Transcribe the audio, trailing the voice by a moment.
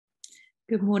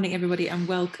Good morning, everybody, and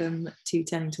welcome to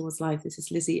Turning Towards Life. This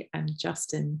is Lizzie and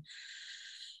Justin.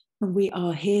 And we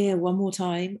are here one more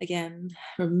time, again,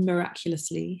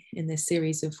 miraculously, in this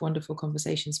series of wonderful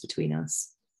conversations between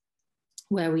us,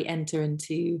 where we enter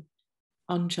into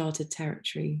uncharted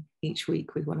territory each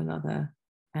week with one another.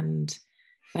 And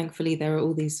thankfully, there are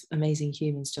all these amazing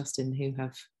humans, Justin, who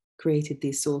have created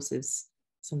these sources,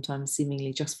 sometimes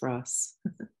seemingly just for us.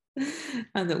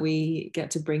 And that we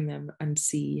get to bring them and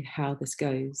see how this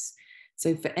goes.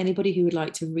 So for anybody who would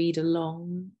like to read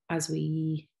along as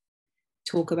we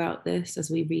talk about this,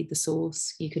 as we read the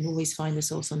source, you can always find the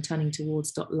source on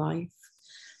turningtowards.life.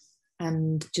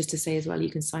 And just to say as well,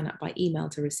 you can sign up by email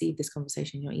to receive this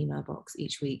conversation in your email box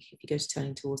each week. If you go to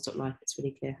turningtowards.life, it's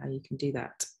really clear how you can do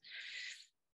that.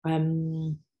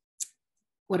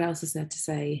 What else is there to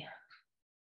say?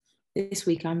 This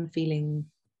week I'm feeling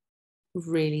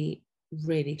really,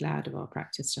 really glad of our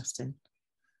practice, Justin.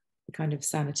 The kind of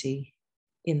sanity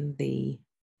in the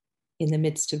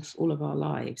midst of all of our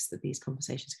lives that these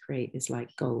conversations create is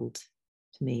like gold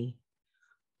to me.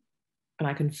 And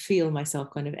I can feel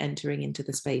myself kind of entering into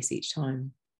the space each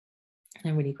time.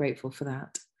 And I'm really grateful for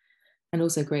that. And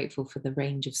also grateful for the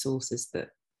range of sources that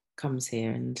comes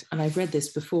here. And I've read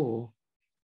this before.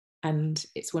 And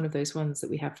it's one of those ones that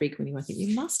we have frequently where I think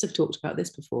we must have talked about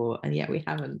this before, and yet we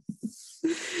haven't.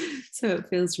 So it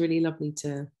feels really lovely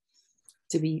to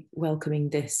be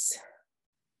welcoming this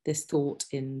thought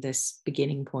in, this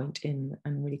beginning point in.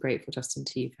 I'm really grateful, Justin,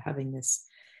 to you for having this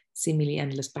seemingly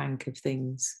endless bank of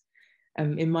things.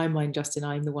 In my mind, Justin,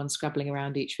 I'm the one scrabbling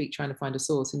around each week trying to find a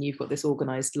source, and you've got this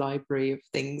organized library of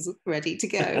things ready to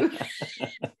go.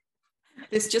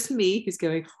 It's just me who's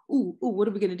going, oh, what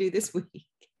are we going to do this week?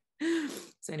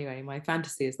 So anyway, my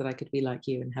fantasy is that I could be like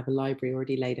you and have a library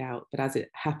already laid out. But as it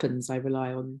happens, I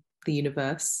rely on the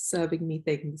universe serving me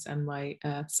things and my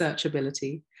search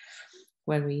ability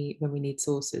when we need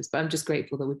sources. But I'm just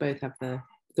grateful that we both have the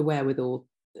wherewithal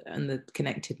and the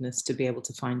connectedness to be able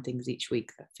to find things each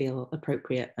week that feel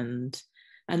appropriate, and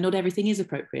not everything is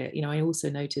appropriate. You know, I also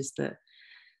noticed that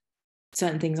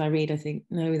certain things I read, I think,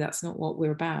 no, that's not what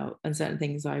we're about. And certain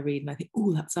things I read and I think,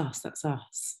 oh, that's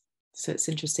us. So it's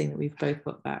interesting that we've both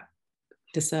got that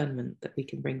discernment that we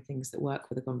can bring things that work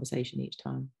for the conversation each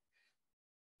time.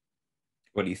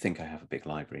 Well, you think I have a big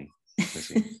library,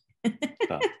 Lizzie.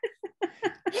 But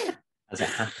as it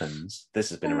happens, this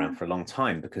has been around for a long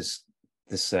time, because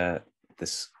this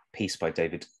piece by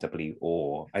David W.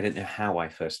 Orr, I don't know how I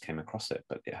first came across it,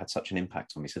 but it had such an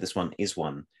impact on me. So this one is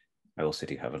one. I also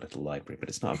do have a little library, but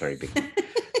it's not a very big one.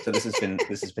 So this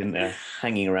has been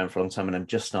hanging around for a long time, and I'm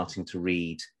just starting to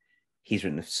read. He's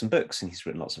written some books and he's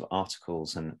written lots of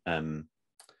articles, and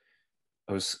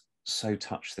I was so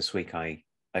touched this week. I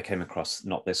came across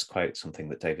not this quote, something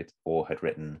that David Orr had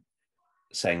written,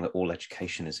 saying that all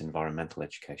education is environmental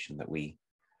education, that we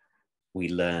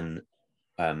learn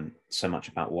so much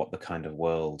about what the kind of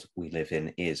world we live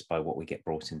in is by what we get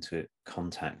brought into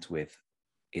contact with,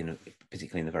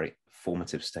 particularly in the very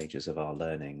formative stages of our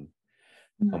learning.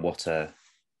 And what a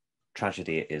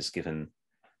tragedy it is, given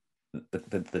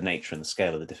the nature and the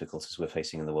scale of the difficulties we're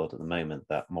facing in the world at the moment,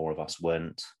 that more of us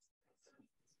weren't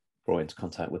brought into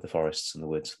contact with the forests and the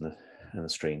woods and the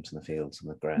streams and the fields and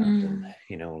the ground,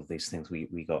 and all of these things.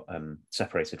 We got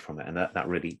separated from it, and that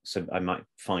really. So I might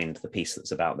find the piece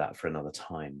that's about that for another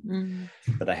time.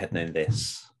 But I had known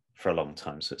this for a long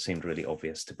time, so it seemed really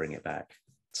obvious to bring it back.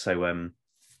 So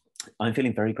I'm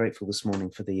feeling very grateful this morning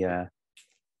for the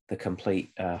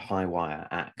complete high wire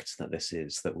act that this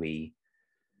is, that we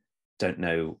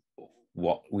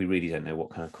really don't know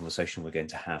what kind of conversation we're going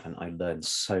to have. And I learn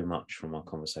so much from our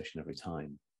conversation every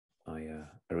time. I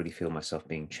really feel myself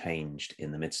being changed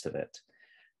in the midst of it,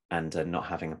 and not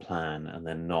having a plan, and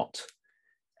then not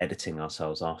editing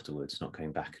ourselves afterwards, not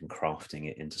going back and crafting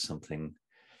it into something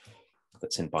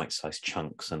that's in bite-sized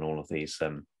chunks and all of these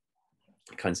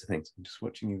kinds of things. I'm just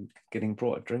watching you getting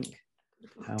brought a drink.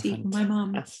 How tea from my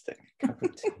mum. Fantastic cup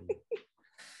of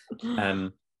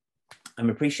tea. I'm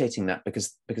appreciating that,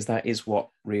 because that is what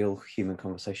real human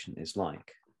conversation is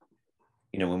like.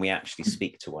 When we actually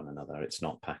speak to one another, it's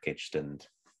not packaged and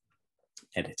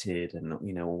edited and,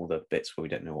 all the bits where we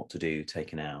don't know what to do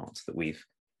taken out, that we've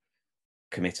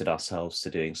committed ourselves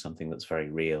to doing something that's very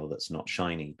real, that's not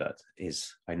shiny, but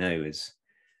is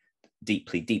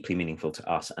deeply, deeply meaningful to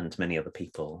us and to many other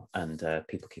people. And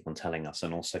people keep on telling us,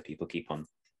 and also people keep on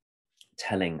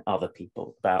telling other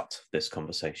people about this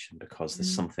conversation, because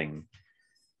there's something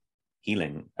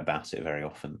healing about it very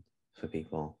often for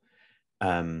people.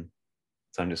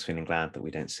 So I'm just feeling glad that we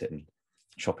don't sit and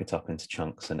chop it up into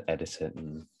chunks and edit it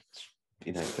and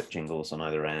put jingles on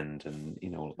either end and,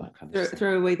 all of that kind of stuff.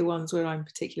 Throw away the ones where I'm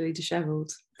particularly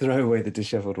dishevelled. Throw away the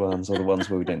dishevelled ones, or the ones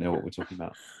where we don't know what we're talking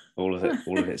about. All of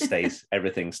it stays,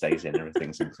 everything stays in,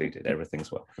 everything's included,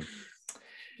 everything's welcome.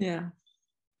 Yeah.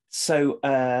 So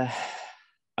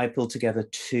I pulled together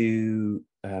two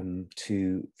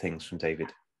things from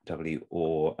David W.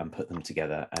 Orr and put them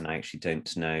together, and I actually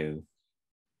don't know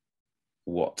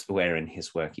where in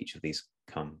his work each of these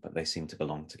come, but they seem to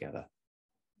belong together.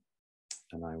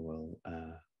 And I will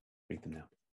read them now.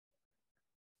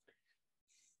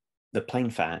 The plain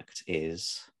fact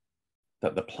is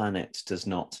that the planet does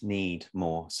not need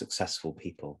more successful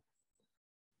people,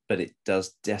 but it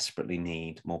does desperately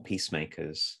need more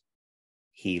peacemakers,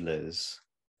 healers,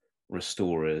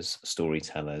 restorers,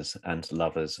 storytellers, and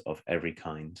lovers of every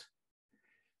kind.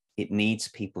 It needs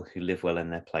people who live well in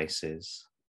their places.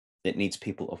 It needs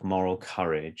people of moral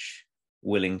courage,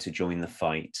 willing to join the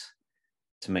fight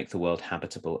to make the world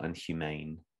habitable and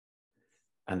humane.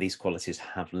 And these qualities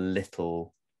have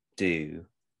little to do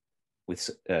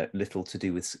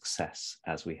with success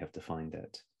as we have defined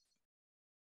it.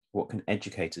 What can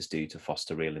educators do to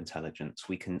foster real intelligence?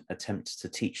 We can attempt to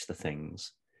teach the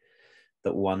things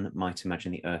that one might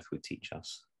imagine the earth would teach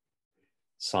us: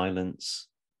 silence,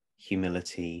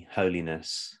 humility,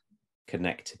 holiness,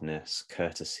 connectedness,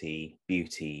 courtesy,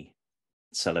 beauty,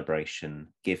 celebration,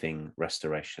 giving,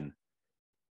 restoration,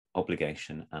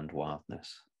 obligation, and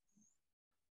wildness.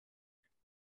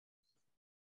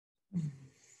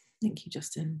 Thank you,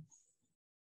 Justin.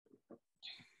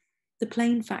 The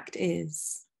plain fact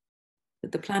is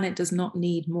that the planet does not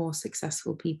need more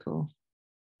successful people,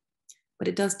 but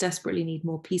it does desperately need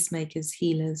more peacemakers,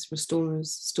 healers,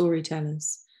 restorers,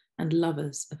 storytellers, and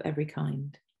lovers of every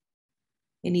kind.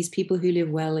 It needs people who live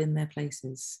well in their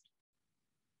places.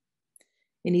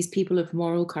 It needs people of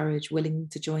moral courage willing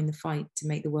to join the fight to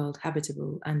make the world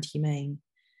habitable and humane.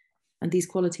 And these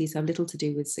qualities have little to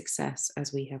do with success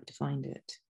as we have defined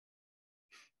it.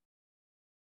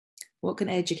 What can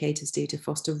educators do to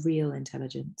foster real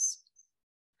intelligence?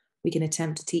 We can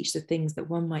attempt to teach the things that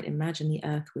one might imagine the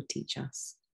earth would teach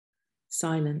us: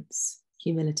 silence,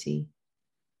 humility,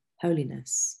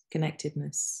 holiness,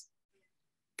 connectedness,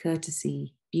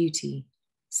 courtesy, beauty,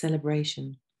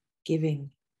 celebration, giving,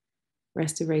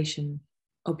 restoration,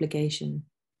 obligation,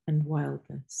 and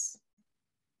wildness.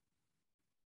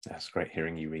 That's great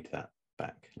hearing you read that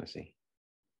back, Lizzie.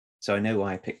 So I know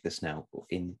why I picked this now.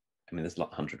 There's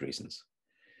 100 reasons.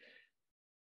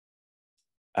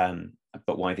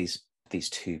 But why these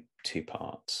two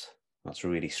parts? What's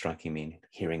really striking me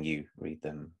hearing you read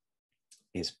them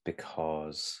is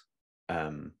because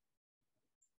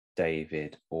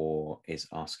David Orr is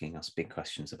asking us big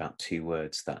questions about two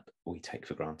words that we take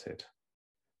for granted.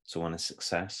 So one is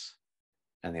success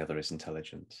and the other is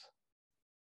intelligence.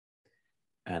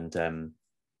 And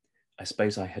I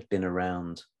suppose I had been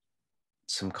around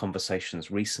some conversations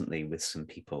recently with some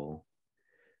people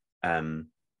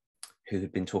who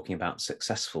had been talking about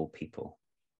successful people.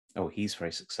 Oh, he's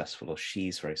very successful, or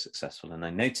she's very successful. And I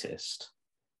noticed,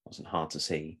 it wasn't hard to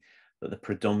see, that the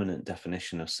predominant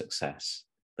definition of success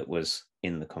that was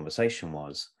in the conversation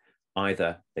was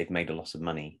either they'd made a lot of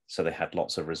money, so they had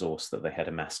lots of resource that they had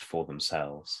amassed for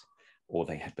themselves, or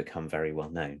they had become very well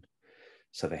known,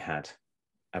 so they had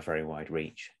a very wide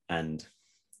reach. And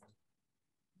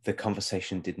the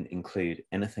conversation didn't include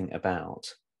anything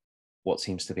about what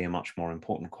seems to be a much more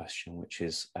important question, which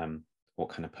is what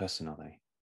kind of person are they?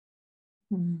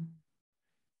 Mm.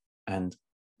 And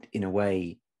in a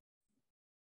way,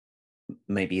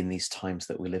 maybe in these times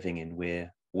that we're living in,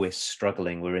 we're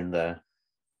struggling. We're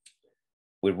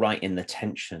right in the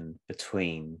tension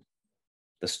between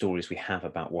the stories we have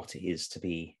about what it is to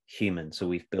be human. So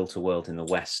we've built a world in the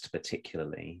West,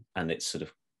 particularly, and it's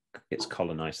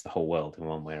colonized the whole world in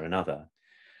one way or another,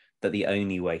 that the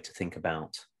only way to think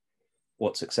about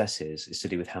what success is to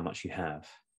do with how much you have,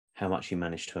 how much you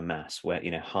manage to amass, where,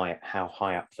 how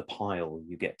high up the pile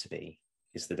you get to be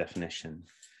is the definition,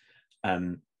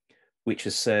 which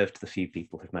has served the few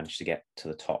people who've managed to get to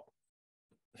the top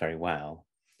very well.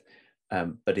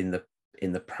 But in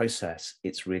the process,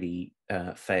 it's really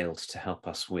failed to help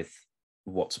us with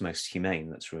what's most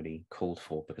humane that's really called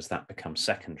for, because that becomes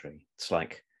secondary. It's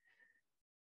like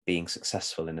being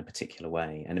successful in a particular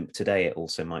way. And today it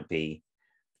also might be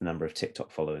the number of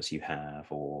TikTok followers you have,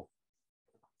 or,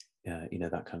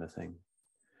 that kind of thing.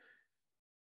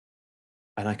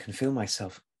 And I can feel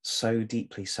myself so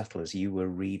deeply settle as you were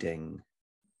reading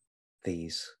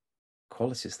these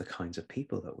qualities, the kinds of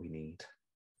people that we need.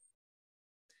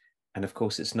 And of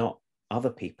course, it's not other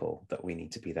people that we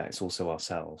need to be that, it's also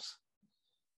ourselves.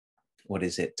 What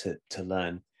is it to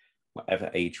learn, whatever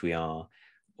age we are,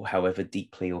 or however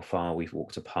deeply or far we've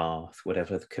walked a path,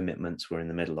 whatever the commitments we're in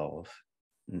the middle of,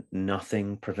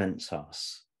 nothing prevents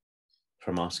us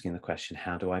from asking the question,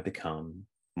 how do I become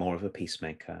more of a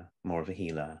peacemaker, more of a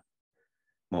healer,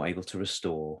 more able to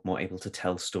restore, more able to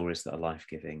tell stories that are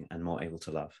life-giving, and more able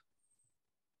to love?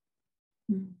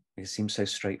 It seems so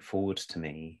straightforward to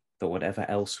me that whatever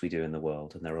else we do in the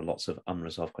world, and there are lots of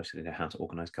unresolved questions, how to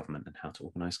organize government and how to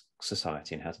organize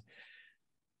society, and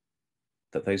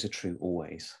that those are true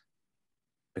always,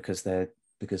 because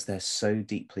they're so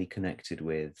deeply connected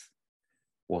with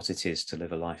what it is to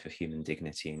live a life of human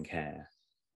dignity and care.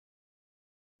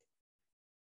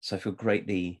 So I feel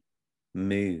greatly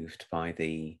moved by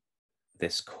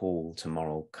this call to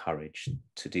moral courage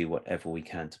to do whatever we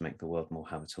can to make the world more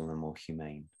habitable and more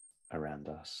humane around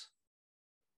us.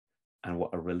 And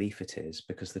what a relief it is,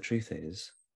 because the truth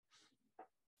is,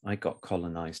 I got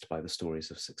colonized by the stories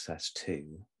of success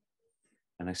too.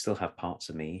 And I still have parts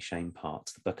of me, shame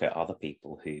parts, that look at other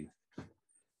people who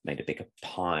made a bigger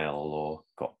pile or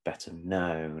got better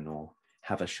known or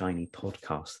have a shiny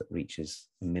podcast that reaches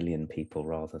 1 million people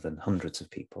rather than hundreds of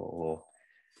people, or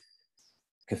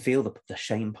can feel the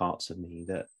shame parts of me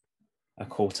that are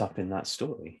caught up in that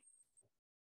story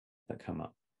that come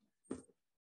up.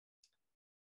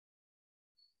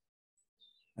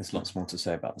 There's lots more to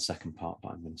say about the second part,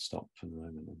 but I'm going to stop for the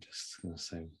moment and just going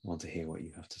to want to hear what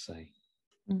you have to say.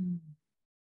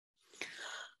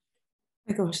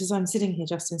 My gosh, as I'm sitting here,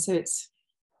 Justin, so it's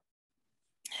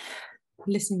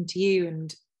listening to you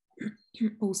and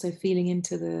also feeling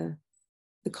into the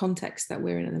context that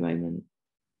we're in at the moment,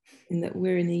 in that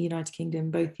we're in the United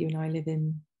Kingdom, both you and I live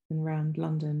in and around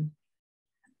London.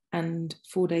 And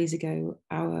 4 days ago,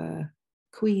 our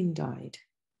Queen died.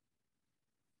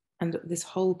 And this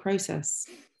whole process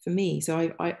for me,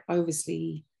 so I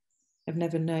obviously have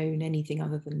never known anything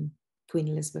other than Queen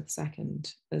Elizabeth II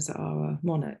as our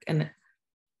monarch. And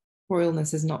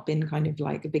royalness has not been kind of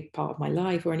like a big part of my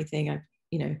life or anything.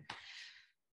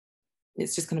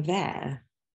 It's just kind of there.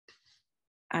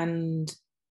 And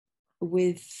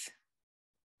with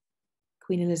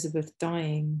Queen Elizabeth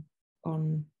dying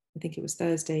on, I think it was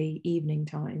Thursday evening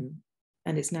time,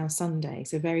 and it's now Sunday,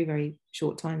 so very, very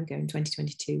short time ago in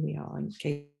 2022 we are, in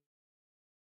case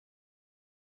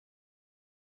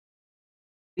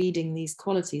reading these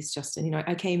qualities, Justin,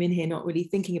 I came in here not really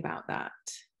thinking about that.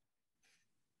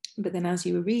 But then as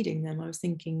you were reading them, I was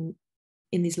thinking,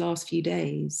 in these last few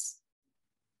days,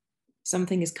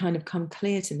 something has kind of come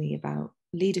clear to me about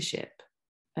leadership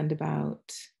and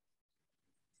about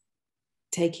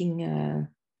taking a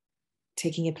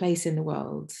place in the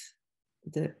world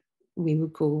that we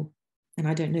would call, and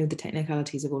I don't know the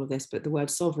technicalities of all of this, but the word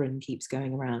sovereign keeps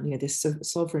going around, this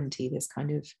sovereignty, this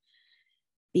kind of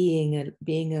being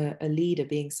a leader,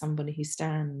 being somebody who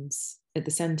stands at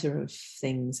the center of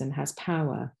things and has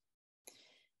power.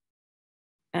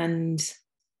 And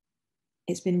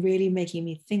it's been really making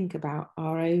me think about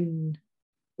our own,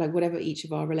 like whatever each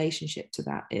of our relationship to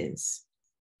that is.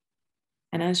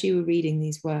 And as you were reading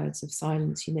these words of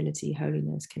silence, humility,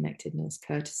 holiness, connectedness,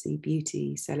 courtesy,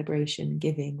 beauty, celebration,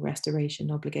 giving, restoration,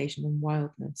 obligation, and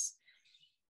wildness,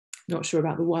 not sure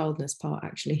about the wildness part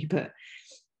actually, but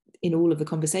in all of the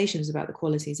conversations about the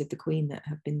qualities of the Queen that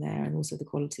have been there, and also the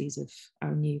qualities of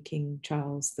our new King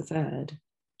Charles III,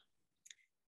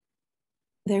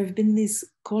 there have been these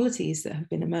qualities that have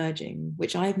been emerging,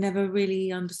 which I've never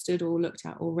really understood or looked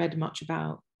at or read much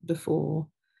about before.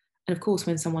 And of course,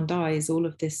 when someone dies, all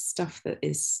of this stuff that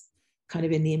is kind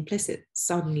of in the implicit,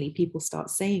 suddenly people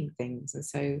start saying things. And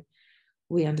so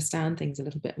we understand things a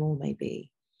little bit more,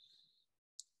 maybe.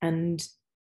 And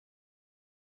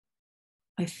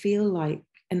I feel like,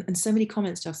 and so many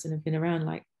comments, Justin, have been around,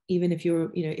 like, even if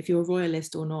you're a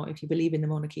royalist or not, if you believe in the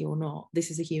monarchy or not, this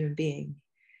is a human being.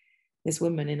 This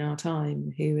woman in our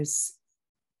time who has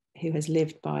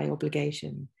lived by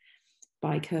obligation,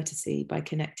 by courtesy, by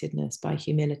connectedness, by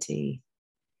humility.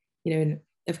 And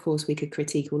of course we could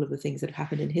critique all of the things that have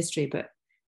happened in history, but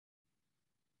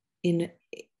in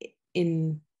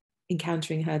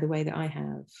encountering her the way that I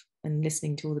have, and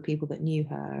listening to all the people that knew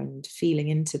her and feeling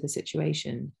into the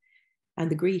situation and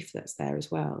the grief that's there as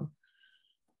well,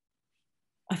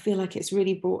 I feel like it's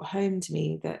really brought home to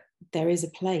me that there is a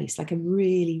place, like a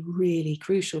really, really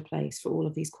crucial place for all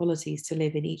of these qualities to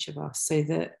live in each of us, so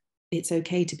that it's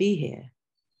okay to be here.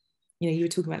 You were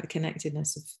talking about the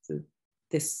connectedness of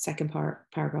this second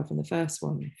paragraph and the first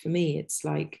one. For me, it's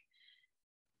like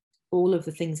all of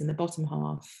the things in the bottom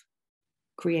half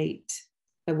create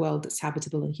a world that's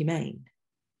habitable and humane.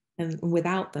 And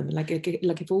without them, like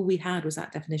if all we had was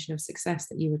that definition of success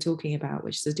that you were talking about,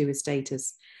 which is to do with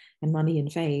status and money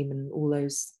and fame and all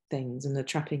those things and the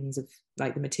trappings of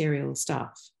like the material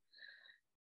stuff,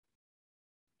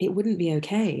 it wouldn't be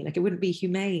okay. Like it wouldn't be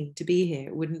humane to be here.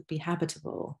 It wouldn't be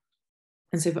habitable.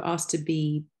 And so for us to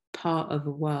be part of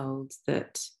a world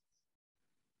that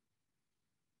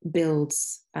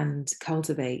builds and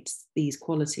cultivates these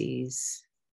qualities,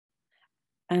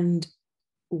 and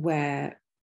where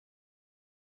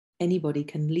anybody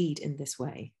can lead in this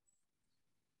way.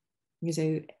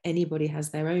 So anybody has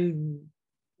their own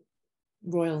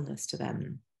royalness to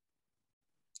them.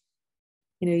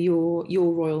 You know,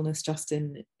 your royalness,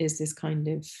 Justin, is this kind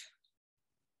of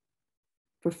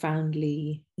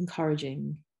profoundly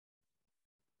encouraging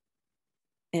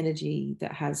energy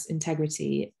that has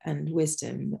integrity and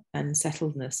wisdom and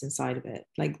settledness inside of it.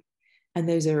 Like, and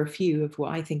those are a few of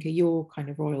what I think are your kind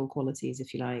of royal qualities,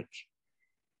 if you like.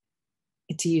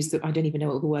 To use the, I don't even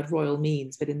know what the word royal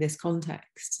means, but in this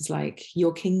context, it's like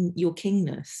your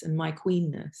kingness and my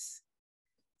queenness.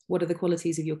 What are the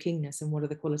qualities of your kingness and what are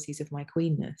the qualities of my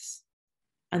queenness?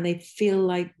 And they feel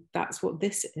like that's what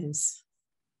this is.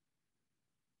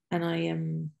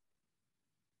 And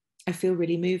I feel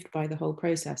really moved by the whole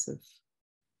process of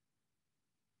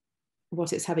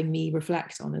what it's having me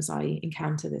reflect on as I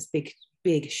encounter this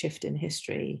big shift in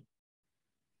history.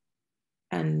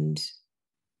 And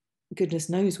goodness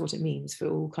knows what it means for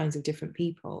all kinds of different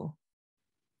people.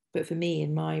 But for me,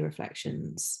 in my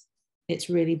reflections, it's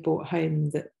really brought home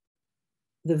that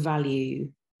the value,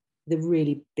 the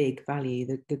really big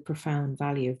value, the profound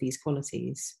value of these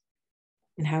qualities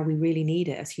and how we really need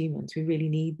it as humans. We really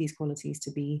need these qualities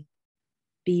to be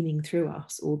beaming through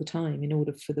us all the time in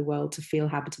order for the world to feel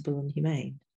habitable and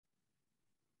humane.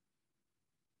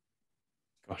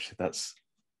 Gosh, that's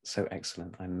so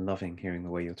excellent. I'm loving hearing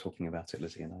the way you're talking about it,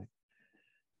 Lizzie, and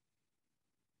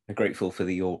I'm grateful for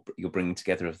your bringing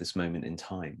together of this moment in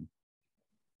time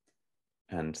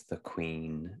and the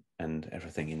Queen and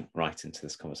everything right into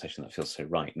this conversation that feels so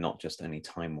right, not just only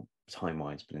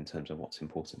time-wise, but in terms of what's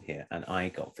important here. And I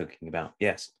got thinking about,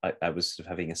 yes, I was sort of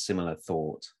having a similar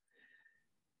thought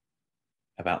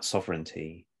about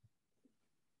sovereignty,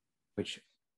 which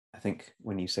I think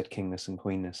when you said kingness and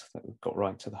queenness, that got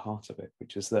right to the heart of it,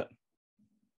 which is that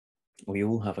we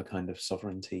all have a kind of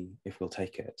sovereignty if we'll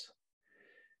take it.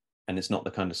 And it's not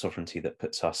the kind of sovereignty that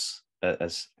puts us,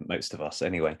 as most of us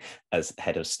anyway, as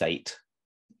head of state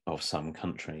of some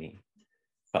country,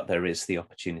 but there is the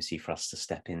opportunity for us to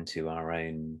step into our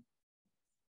own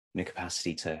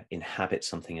capacity to inhabit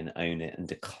something and own it and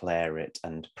declare it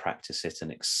and practice it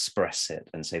and express it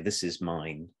and say, this is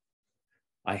mine.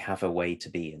 I have a way to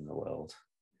be in the world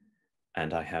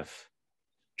and I have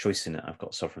choice in it. I've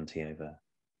got sovereignty over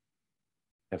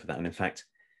that. And in fact,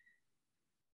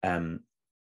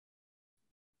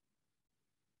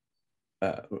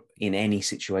 in any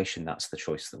situation, that's the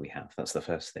choice that we have. That's the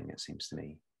first thing, it seems to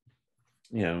me.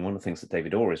 You know, and one of the things that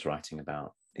David Orr is writing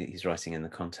about, he's writing in the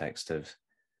context of,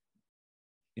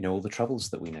 you know, all the troubles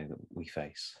that we know that we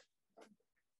face.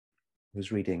 I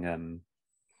was reading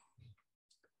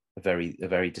a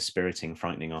very dispiriting,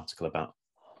 frightening article about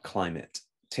climate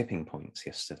tipping points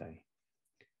yesterday.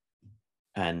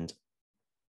 And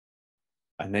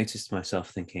I noticed myself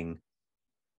thinking,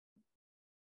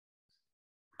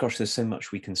 gosh, there's so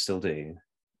much we can still do.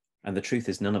 And the truth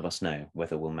is, none of us know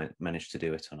whether we'll manage to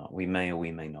do it or not. We may or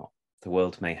we may not. The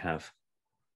world may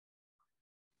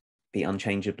be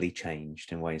unchangeably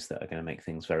changed in ways that are going to make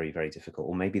things very, very difficult.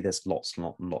 Or maybe there's lots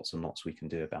and lots we can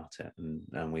do about it.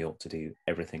 And we ought to do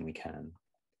everything we can.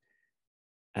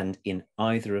 And in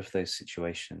either of those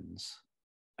situations,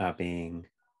 our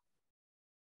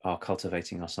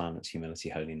cultivating our silence, humility,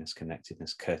 holiness,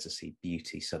 connectedness, courtesy,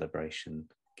 beauty, celebration,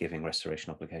 giving,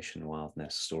 restoration, obligation,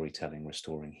 wildness, storytelling,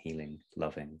 restoring, healing,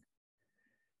 loving.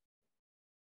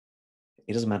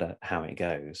 It doesn't matter how it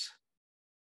goes.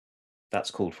 That's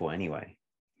called for anyway.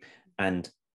 And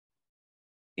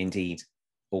indeed,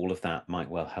 all of that might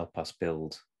well help us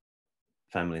build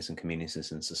families and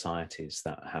communities and societies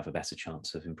that have a better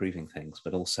chance of improving things,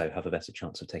 but also have a better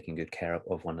chance of taking good care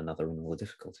of one another in all the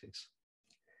difficulties.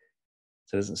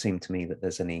 So it doesn't seem to me that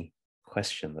there's any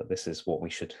question that this is what we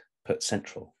should put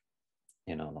central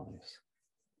in our lives.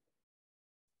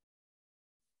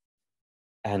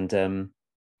 And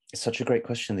it's such a great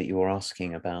question that you were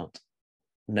asking about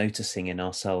noticing in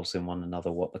ourselves, in one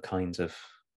another, what the kinds of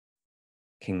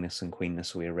kingness and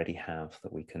queenness we already have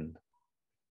that we can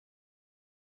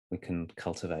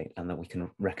cultivate and that we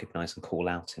can recognize and call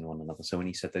out in one another. So when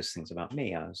you said those things about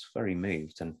me, I was very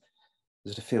moved. And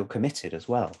to feel committed as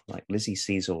well. Like Lizzie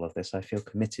sees all of this, I feel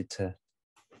committed to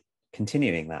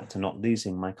continuing that, to not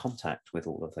losing my contact with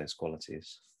all of those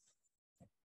qualities.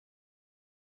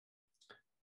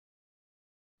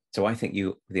 So I think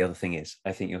the other thing is,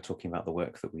 I think you're talking about the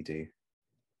work that we do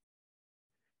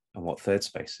and what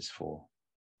Thirdspace is for.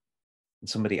 And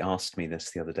somebody asked me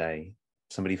this the other day,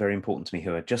 somebody very important to me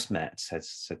who I just met said,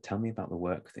 tell me about the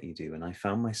work that you do. And I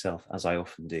found myself, as I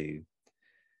often do,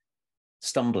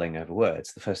 stumbling over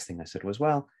words. The first thing I said was,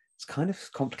 well, it's kind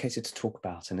of complicated to talk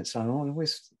about. And it's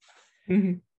always,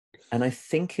 and I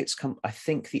think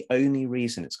the only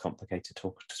reason it's complicated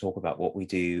to talk about what we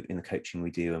do in the coaching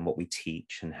we do and what we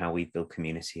teach and how we build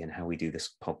community and how we do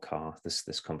this podcast,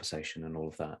 this conversation and all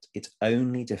of that. It's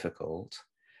only difficult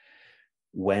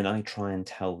when I try and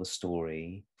tell the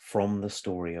story from the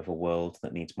story of a world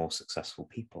that needs more successful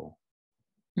people.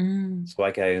 So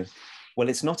I go, well,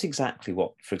 it's not exactly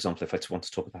what, for example, if I want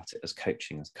to talk about it as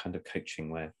coaching, as kind of coaching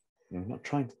where I'm not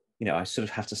trying to, I sort of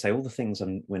have to say all the things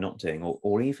we're not doing,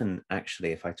 or even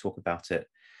actually, if I talk about it,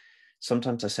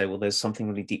 sometimes I say, well, there's something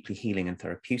really deeply healing and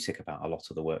therapeutic about a lot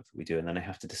of the work that we do. And then I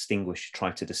have to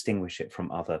try to distinguish it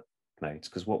from other modes,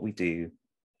 because what we do,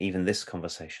 even this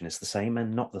conversation, is the same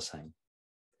and not the same.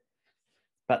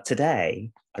 But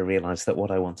today, I realized that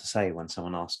what I want to say when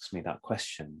someone asks me that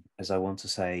question is I want to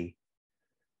say,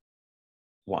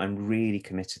 what I'm really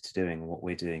committed to doing, what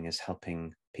we're doing, is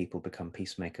helping people become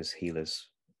peacemakers, healers,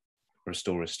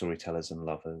 restorers, storytellers, and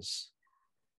lovers,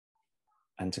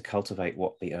 and to cultivate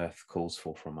what the earth calls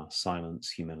for from us: silence,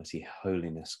 humility,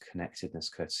 holiness, connectedness,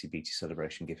 courtesy, beauty,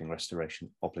 celebration, giving, restoration,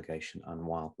 obligation, and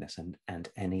wildness, and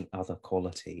any other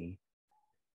quality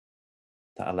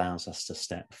that allows us to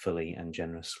step fully and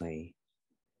generously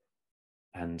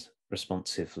and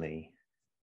responsively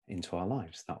into our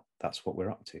lives. That's what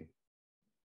we're up to.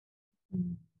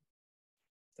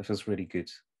 That feels really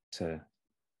good to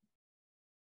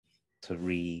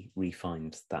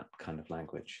re-find that kind of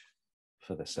language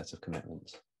for this set of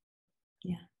commitments.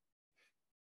 Yeah,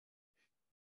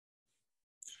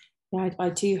 I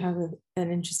do have an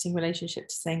interesting relationship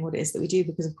to saying what it is that we do,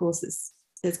 because of course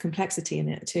there's complexity in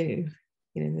it too.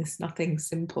 There's nothing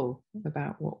simple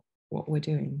about what we're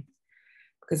doing,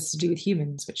 because it's to do with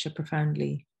humans, which are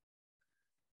profoundly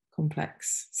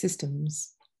complex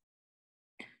systems.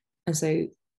 And so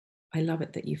I love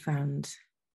it that you found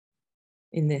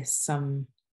in this some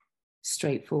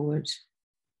straightforward,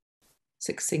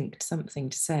 succinct something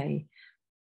to say.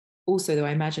 Also, though,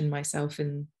 I imagine myself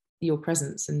in your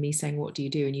presence and me saying, what do you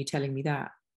do? And you telling me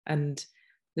that. And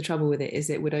the trouble with it is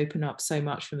it would open up so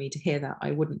much for me to hear that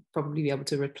I wouldn't probably be able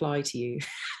to reply to you.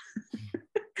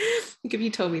 Like if you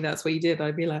told me that's what you did,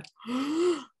 I'd be like,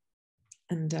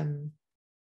 and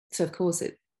so of course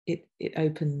it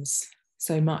opens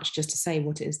so much just to say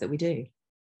what it is that we do,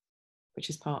 which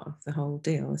is part of the whole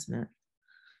deal, isn't it?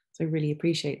 So I really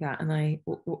appreciate that. And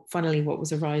finally, what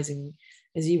was arising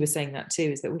as you were saying that too,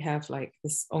 is that we have like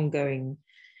this ongoing,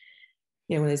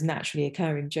 there's naturally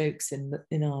occurring jokes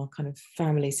in our kind of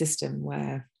family system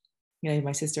where,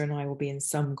 my sister and I will be in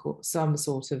some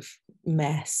sort of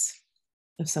mess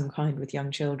of some kind with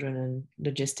young children and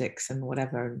logistics and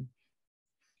whatever. And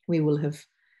we'll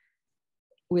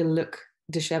look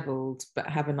disheveled, but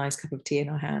have a nice cup of tea in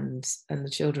our hands, and the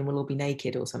children will all be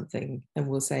naked or something. And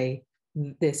we'll say,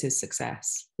 this is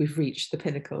success. We've reached the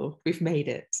pinnacle. We've made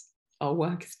it. Our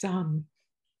work is done.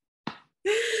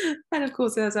 And of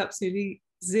course, it has absolutely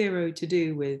zero to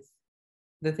do with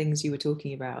the things you were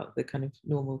talking about, the kind of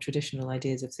normal traditional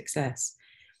ideas of success.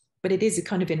 But it is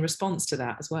kind of in response to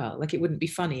that as well. Like, it wouldn't be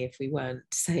funny if we weren't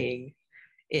saying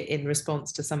it in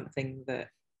response to something that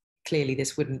clearly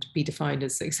this wouldn't be defined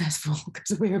as successful,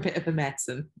 because we're a bit of a mess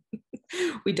and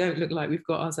we don't look like we've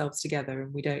got ourselves together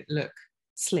and we don't look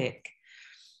slick.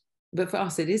 But for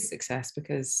us, it is success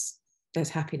because there's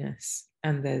happiness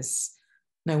and there's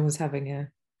no one's having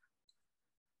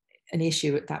an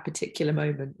issue at that particular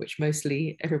moment, which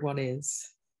mostly everyone is,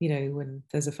 when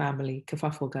there's a family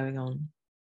kerfuffle going on.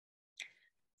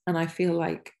 And I feel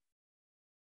like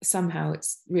somehow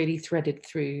it's really threaded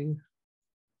through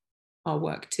our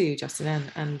work too, Justin,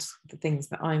 and the things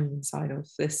that I'm inside of,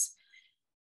 this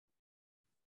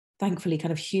thankfully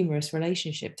kind of humorous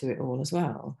relationship to it all as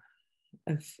well.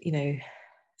 Of,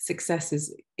 success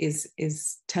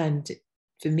is turned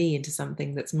for me into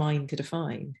something that's mine to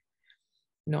define,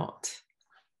 not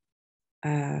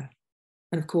and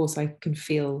of course I can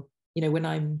feel, when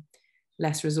I'm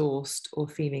less resourced or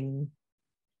feeling,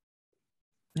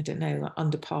 I don't know, like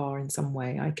under par in some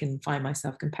way, I can find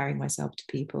myself comparing myself to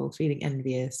people, feeling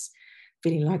envious,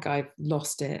 feeling like I've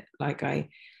lost it, like I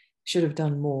should have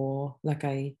done more, like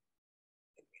I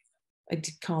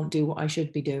can't do what I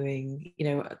should be doing, you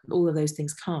know, all of those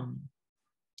things come.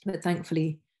 But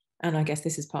thankfully, and I guess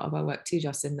this is part of our work too,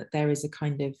 Justin, that there is a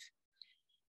kind of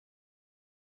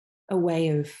a way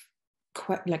of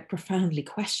like profoundly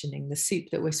questioning the soup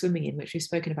that we're swimming in, which we've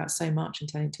spoken about so much in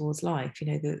Turning Towards Life. You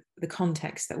know, the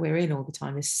context that we're in all the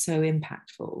time is so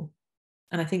impactful.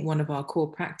 And I think one of our core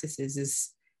practices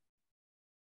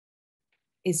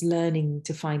is learning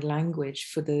to find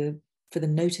language for the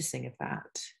noticing of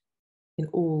that in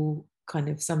all kind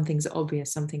of, some things are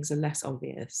obvious, some things are less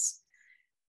obvious,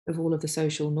 of all of the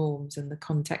social norms and the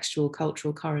contextual,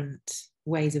 cultural, current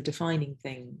ways of defining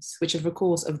things, which are, of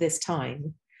course, of this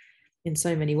time in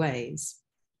so many ways,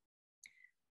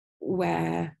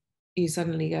 where you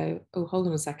suddenly go, oh, hold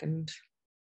on a second,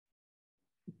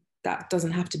 that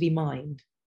doesn't have to be mine.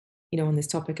 You know, on this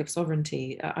topic of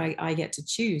sovereignty, I get to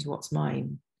choose what's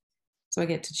mine. So I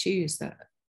get to choose that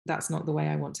that's not the way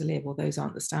I want to live, or those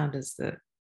aren't the standards that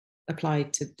apply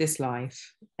to this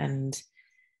life. And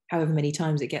however many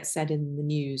times it gets said in the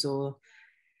news or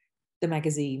the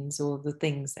magazines or the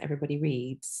things that everybody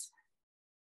reads,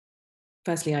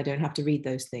 firstly, I don't have to read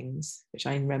those things, which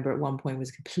I remember at one point was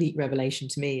a complete revelation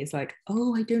to me. It's like,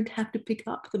 oh, I don't have to pick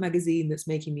up the magazine that's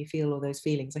making me feel all those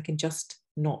feelings. I can just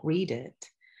not read it.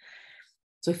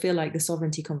 So I feel like the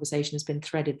sovereignty conversation has been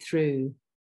threaded through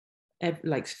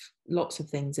like lots of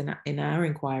things in our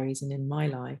inquiries and in my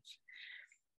life,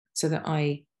 so that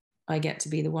I get to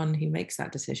be the one who makes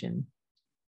that decision.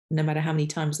 No matter how many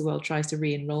times the world tries to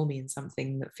re-enroll me in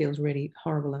something that feels really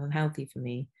horrible and unhealthy for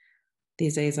me,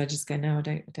 these days I just go, no,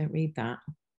 I don't read that.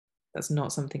 That's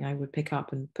not something I would pick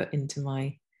up and put into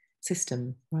my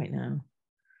system right now.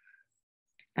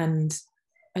 And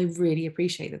I really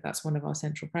appreciate that that's one of our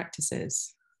central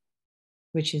practices,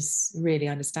 which is really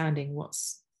understanding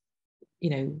what's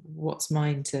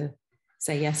mine to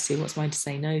say yes to, what's mine to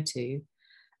say no to,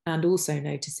 and also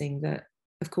noticing that,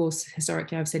 of course,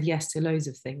 historically I've said yes to loads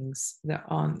of things that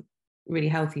aren't really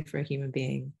healthy for a human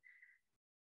being.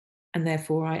 And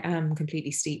therefore I am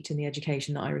completely steeped in the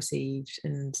education that I received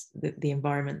and the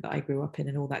environment that I grew up in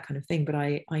and all that kind of thing. But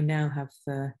I now have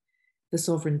the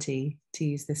sovereignty, to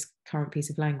use this current piece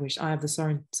of language, I have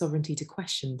the sovereignty to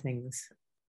question things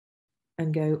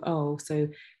and go, oh, so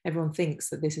everyone thinks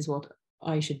that this is what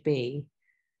I should be.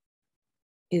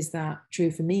 Is that true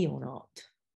for me or not?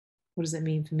 What does it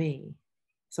mean for me?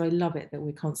 So I love it that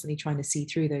we're constantly trying to see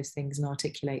through those things and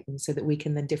articulate them so that we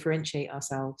can then differentiate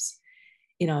ourselves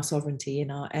in our sovereignty,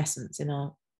 in our essence, in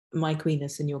our, my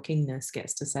queenness and your kingness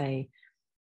gets to say,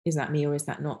 is that me or is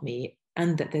that not me?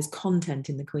 And that there's content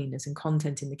in the queenness and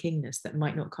content in the kingness that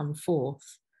might not come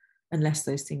forth unless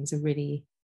those things are really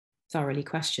thoroughly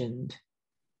questioned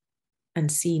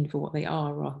and seen for what they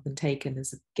are rather than taken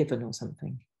as a given or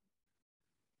something.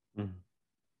 Mm.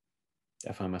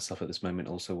 I find myself at this moment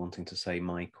also wanting to say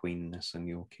my queenness and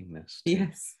your kingness too.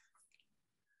 Yes.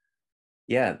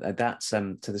 Yeah, that's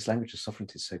to this language of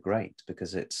sovereignty is so great,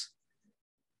 because it's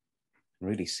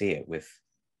really see it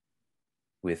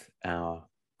with our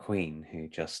queen who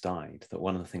just died, that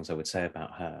one of the things I would say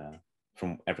about her,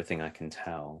 from everything I can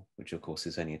tell, which of course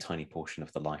is only a tiny portion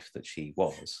of the life that she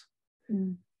was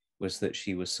that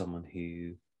she was someone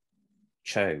who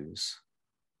chose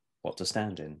what to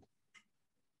stand in.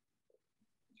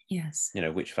 Yes. You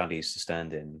know, which values to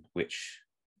stand in, which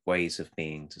ways of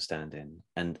being to stand in.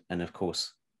 And of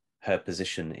course, her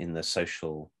position in the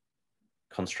social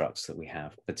constructs that we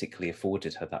have particularly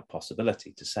afforded her that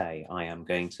possibility to say, I am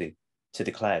going to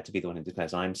declare, to be the one who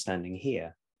declares, I'm standing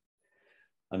here.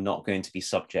 I'm not going to be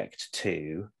subject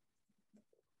to,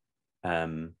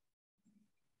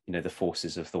 the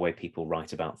forces of the way people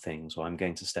write about things, or I'm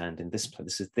going to stand in this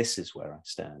place. This is where I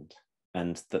stand.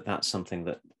 And that's something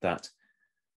that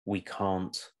we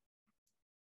can't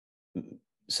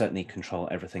certainly control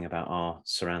everything about our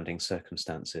surrounding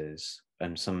circumstances.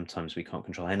 And sometimes we can't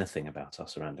control anything about our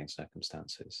surrounding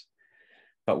circumstances.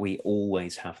 But we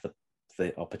always have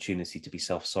the opportunity to be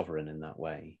self-sovereign in that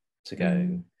way, to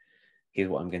go, here's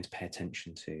what I'm going to pay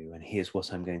attention to, and here's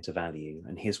what I'm going to value,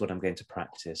 and here's what I'm going to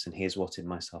practice, and here's what in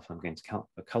myself I'm going to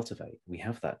cultivate. We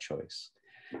have that choice.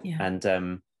 Yeah. And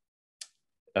I'm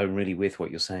really with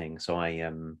what you're saying. So I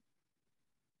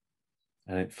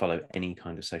don't follow any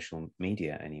kind of social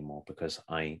media anymore, because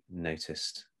I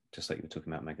noticed, just like you were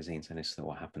talking about magazines, I noticed that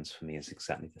what happens for me is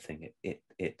exactly the thing.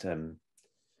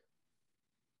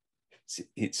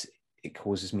 It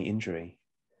causes me injury,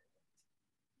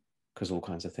 because all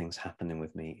kinds of things happen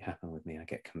with me. I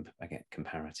get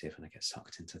comparative, and I get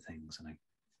sucked into things, and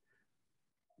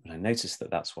And I noticed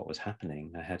that that's what was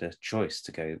happening. I had a choice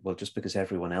to go, well, just because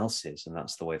everyone else is, and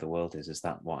that's the way the world is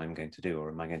that what I'm going to do? Or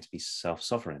am I going to be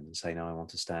self-sovereign and say, no, I want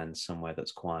to stand somewhere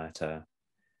that's quieter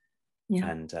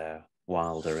and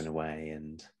wilder in a way,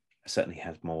 and I certainly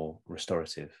had more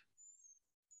restorative.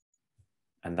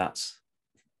 And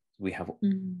we have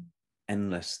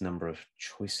endless number of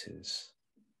choices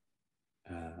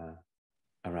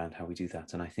around how we do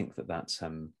that. And I think that's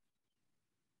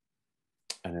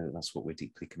I know that that's what we're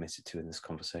deeply committed to in this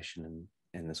conversation and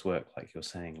in this work, like you're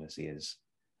saying, Lizzie, is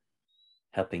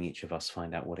helping each of us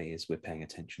find out what it is we're paying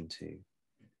attention to,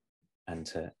 and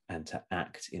to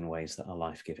act in ways that are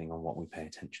life-giving on what we pay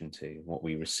attention to, what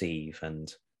we receive,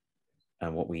 and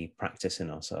what we practice in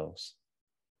ourselves.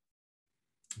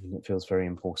 And it feels very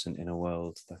important in a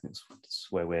world, I think it's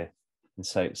where we're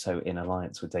so in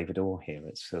alliance with David Orr here.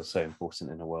 It feels so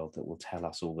important in a world that will tell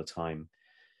us all the time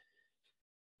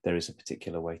there is a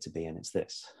particular way to be, and it's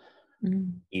this.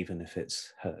 Even if it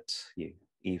hurts you,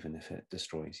 even if it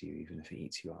destroys you, even if it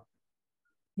eats you up.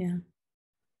 Yeah.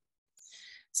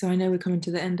 So I know we're coming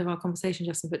to the end of our conversation,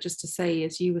 Justin, but just to say,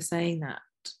 as you were saying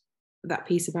that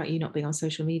piece about you not being on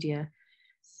social media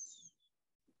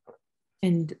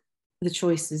and the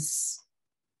choices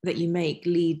that you make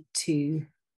lead to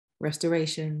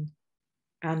restoration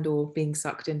and or being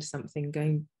sucked into something,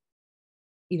 going,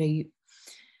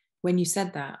 when you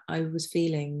said that, I was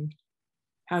feeling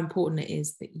how important it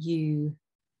is that you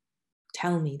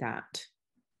tell me that,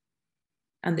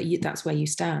 and that that's where you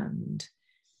stand.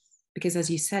 Because as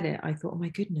you said it, I thought, oh my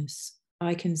goodness,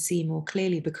 I can see more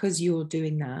clearly because you're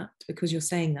doing that, because you're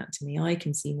saying that to me, I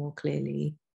can see more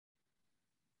clearly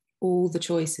all the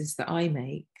choices that I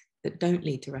make that don't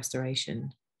lead to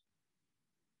restoration.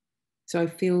 So I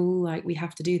feel like we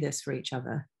have to do this for each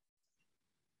other.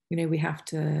 We have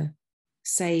to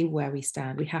say where we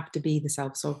stand. We have to be the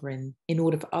self-sovereign in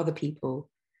order for other people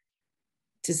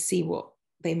to see what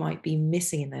they might be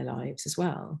missing in their lives as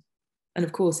well. And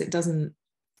of course,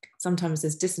 sometimes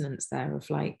there's dissonance there of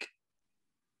like,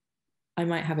 I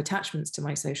might have attachments to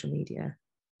my social media,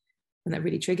 and that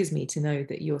really triggers me to know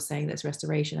that you're saying there's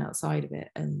restoration outside of it,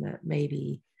 and that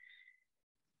maybe,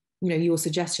 your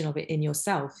suggestion of it in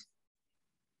yourself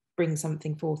brings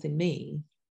something forth in me.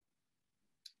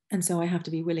 And so I have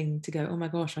to be willing to go, oh my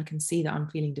gosh, I can see that I'm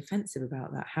feeling defensive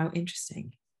about that. How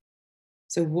interesting.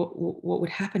 So what would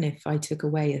happen if I took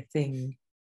away a thing,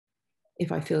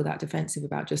 if I feel that defensive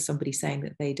about just somebody saying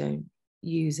that they don't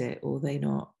use it or they're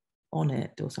not on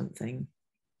it or something?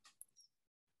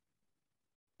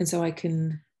 And so I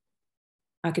can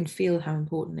feel how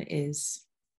important it is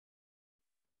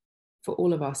for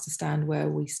all of us to stand where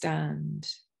we stand,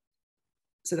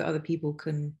 so that other people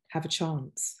can have a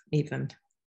chance even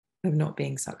of not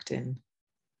being sucked in.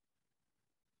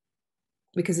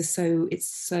 Because it's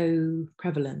so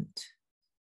prevalent.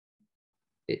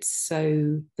 It's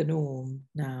so the norm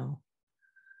now.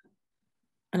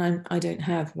 And I don't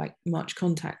have like much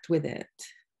contact with it,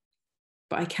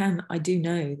 but I do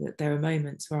know that there are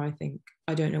moments where I think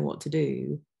I don't know what to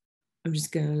do. I'm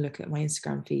just going to look at my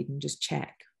Instagram feed and just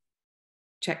check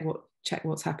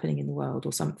what's happening in the world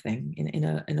or something in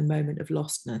a moment of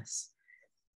lostness.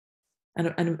 And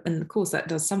of course that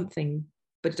does something,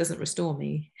 but it doesn't restore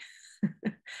me.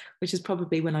 Which is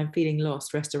probably when I'm feeling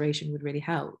lost, restoration would really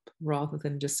help, rather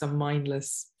than just some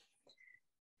mindless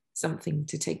something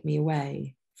to take me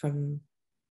away from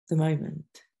the moment.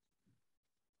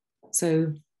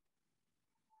 So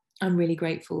I'm really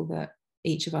grateful that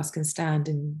each of us can stand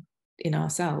in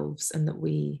ourselves, and that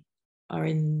we are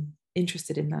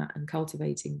interested in that and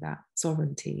cultivating that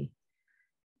sovereignty,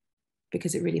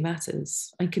 because it really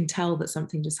matters. I can tell that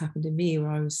something just happened in me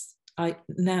where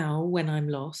now when I'm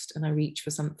lost and I reach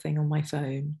for something on my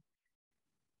phone,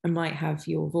 I might have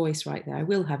your voice right there. I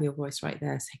will have your voice right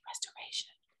there saying restoration.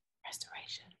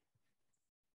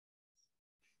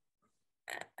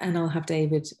 And I'll have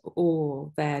David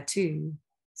Orr there too,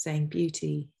 saying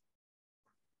beauty,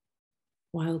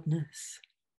 wildness.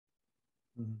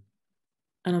 And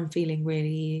I'm feeling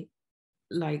really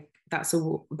like that's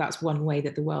one way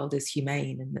that the world is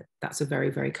humane, and that's a very,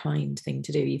 very kind thing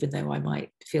to do, even though I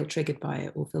might feel triggered by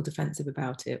it or feel defensive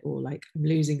about it, or like I'm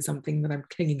losing something that I'm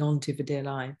clinging on to for dear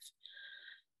life.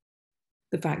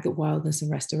 The fact that wildness and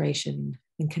restoration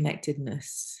and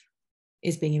connectedness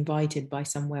is being invited by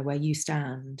somewhere where you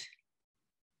stand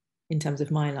in terms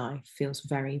of my life feels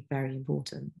very, very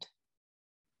important.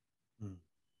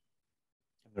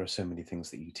 There are so many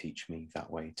things that you teach me that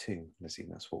way too, Lizzie.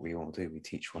 That's what we all do. We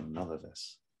teach one another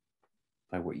this,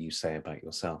 by what you say about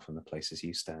yourself and the places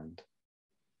you stand.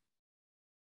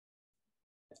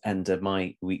 And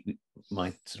my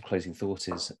sort of closing thought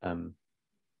is, and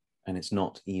it's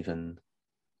not even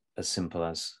as simple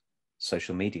as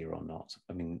social media or not.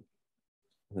 I mean,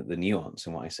 the nuance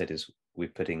in what I said is we're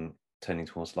turning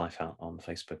towards life out on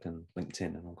Facebook and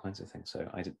LinkedIn and all kinds of things. So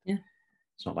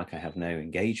it's not like I have no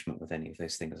engagement with any of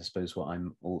those things. I suppose what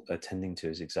I'm attending to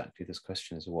is exactly this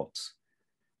question: is what's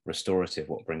restorative,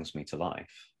 what brings me to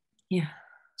life. Yeah.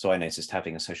 So I noticed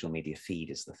having a social media feed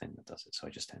is the thing that does it. So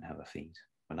I just don't have a feed.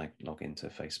 When I log into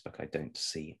Facebook, I don't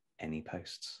see any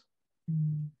posts.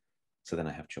 So then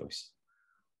I have choice.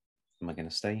 Am I going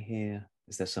to stay here?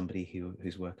 Is there somebody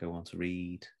whose work I want to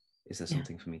read? Is there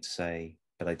something for me to say?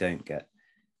 But I don't get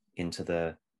into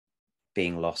the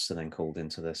being lost and then called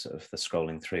into the sort of the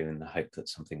scrolling through in the hope that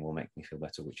something will make me feel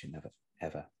better, which it never,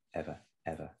 ever, ever,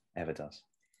 ever, ever does.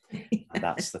 Yes. And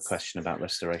that's the question about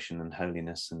restoration and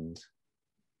holiness and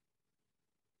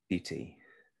beauty.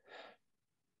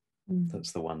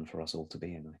 That's the one for us all to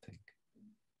be in, I think.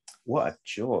 What a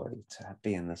joy to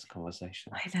be in this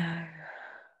conversation. I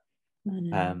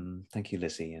know. Thank you,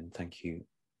 Lizzie, and thank you,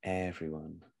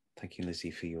 everyone. Thank you,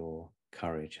 Lizzie, for your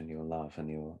courage and your love and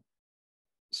your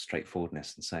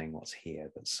straightforwardness in saying what's here.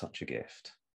 That's such a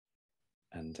gift.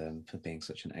 And for being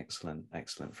such an excellent,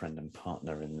 excellent friend and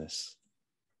partner in this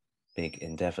big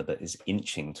endeavor that is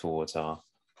inching towards our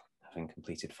having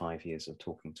completed 5 years of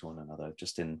talking to one another,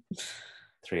 just in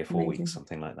 3 or 4 weeks,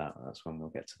 something like that. That's when we'll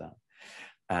get to that.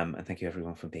 And thank you,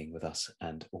 everyone, for being with us.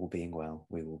 And all being well,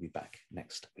 we will be back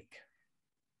next week.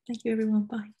 Thank you, everyone.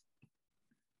 Bye.